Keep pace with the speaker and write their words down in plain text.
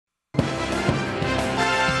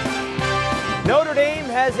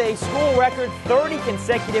has a school record 30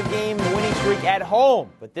 consecutive game winning streak at home,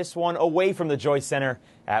 but this one away from the Joyce Center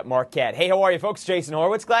at Marquette. Hey, how are you, folks? Jason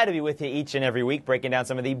Horowitz, glad to be with you each and every week, breaking down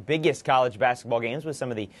some of the biggest college basketball games with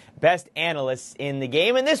some of the best analysts in the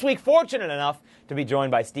game. And this week, fortunate enough to be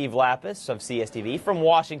joined by Steve Lappas of CSTV from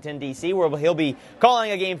Washington, D.C., where he'll be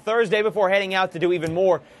calling a game Thursday before heading out to do even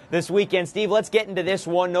more this weekend. Steve, let's get into this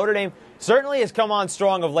one. Notre Dame certainly has come on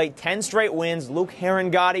strong of late. 10 straight wins. Luke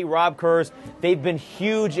Harangody, Rob Kurz, they've been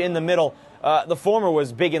huge in the middle. The former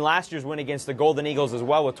was big in last year's win against the Golden Eagles as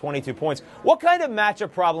well with 22 points. What kind of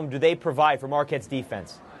matchup problem do they provide for Marquette's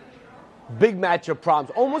defense? Big matchup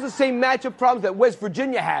problems. Almost the same matchup problems that West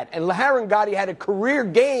Virginia had. And Harangody had a career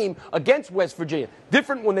game against West Virginia.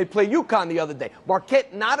 Different when they play UConn the other day.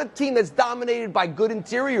 Marquette, not a team that's dominated by good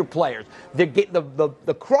interior players.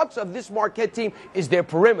 The crux of this Marquette team is their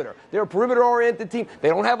perimeter. They're a perimeter-oriented team. They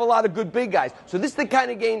don't have a lot of good big guys. So this is the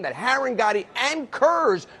kind of game that Harangody and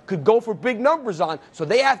Kurz could go for big numbers on. So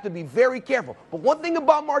they have to be very careful. But one thing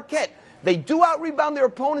about Marquette, they do out-rebound their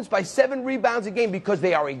opponents by 7 rebounds a game because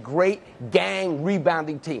they are a great gang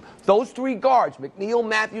rebounding team. Those 3 guards, McNeil,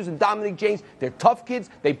 Matthews, and Dominic James, they're tough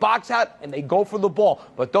kids. They box out, and they go for the ball.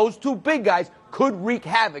 But those 2 big guys could wreak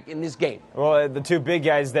havoc in this game. Well, the 2 big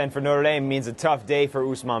guys then for Notre Dame means a tough day for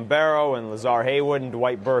Ousmane Barrow and Lazar Haywood and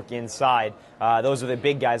Dwight Burke inside. Those are the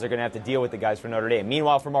big guys that are going to have to deal with the guys for Notre Dame.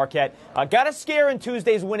 Meanwhile, for Marquette, got a scare in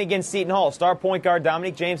Tuesday's win against Seton Hall. Star point guard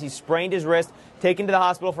Dominic James, he sprained his wrist, taken to the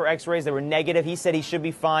hospital for x-rays. They were negative. He said he should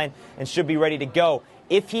be fine and should be ready to go.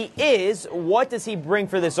 If he is, what does he bring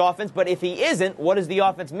for this offense? But if he isn't, what is the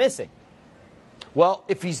offense missing? Well,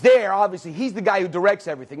 if he's there, obviously, he's the guy who directs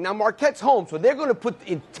everything. Now, Marquette's home, so they're going to put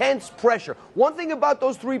intense pressure. One thing about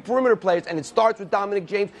those 3 perimeter players, and it starts with Dominic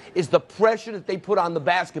James, is the pressure that they put on the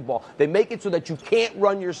basketball. They make it so that you can't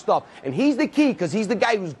run your stuff. And he's the key because he's the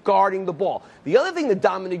guy who's guarding the ball. The other thing that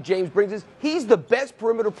Dominic James brings is he's the best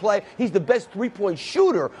perimeter player. He's the best three-point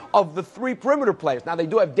shooter of the 3 perimeter players. Now, they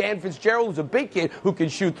do have Dan Fitzgerald, who's a big kid who can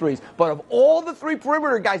shoot threes. But of all the 3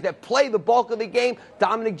 perimeter guys that play the bulk of the game,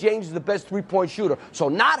 Dominic James is the best three-point shooter. So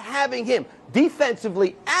not having him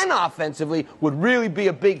defensively and offensively would really be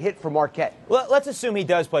a big hit for Marquette. Well, let's assume he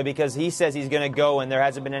does play because he says he's going to go, and there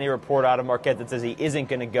hasn't been any report out of Marquette that says he isn't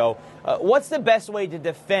going to go. What's the best way to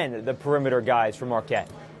defend the perimeter guys for Marquette?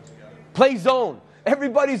 Play zone.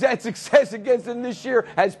 Everybody's had success against him this year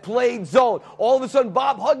has played zone. All of a sudden,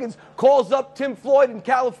 Bob Huggins calls up Tim Floyd in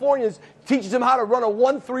California, teaches him how to run a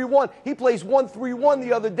 1-3-1. He plays 1-3-1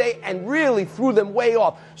 the other day and really threw them way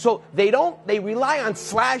off. So they rely on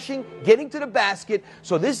slashing, getting to the basket.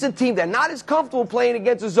 So this is a team that's not as comfortable playing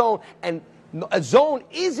against a zone, and a zone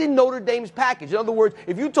is in Notre Dame's package. In other words,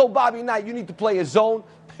 if you told Bobby Knight you need to play a zone,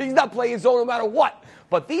 he's not playing zone no matter what.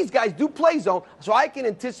 But these guys do play zone, so I can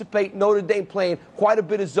anticipate Notre Dame playing quite a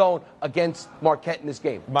bit of zone against Marquette in this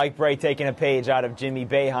game. Mike Bray taking a page out of Jimmy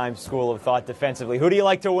Boeheim's school of thought defensively. Who do you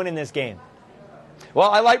like to win in this game?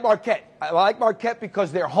 Well, I like Marquette. I like Marquette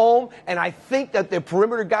because they're home, and I think that their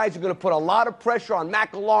perimeter guys are going to put a lot of pressure on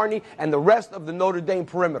McElharney and the rest of the Notre Dame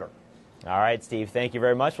perimeter. All right, Steve, thank you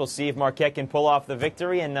very much. We'll see if Marquette can pull off the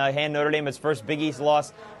victory and hand Notre Dame its first Big East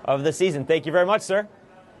loss of the season. Thank you very much, sir.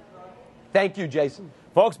 Thank you, Jason.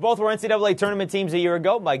 Folks, both were NCAA tournament teams a year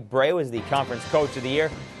ago. Mike Bray was the conference coach of the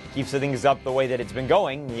year. Keeps the things up the way that it's been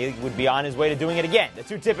going. He would be on his way to doing it again. The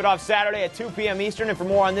 2 tip it off Saturday at 2 p.m. Eastern. And for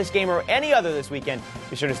more on this game or any other this weekend,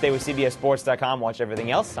 be sure to stay with CBSSports.com. Watch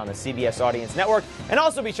everything else on the CBS Audience Network. And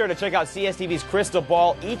also be sure to check out CSTV's Crystal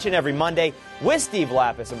Ball each and every Monday with Steve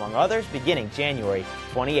Lappas, among others, beginning January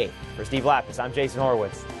 28th. For Steve Lappas, I'm Jason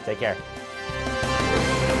Horowitz. Take care.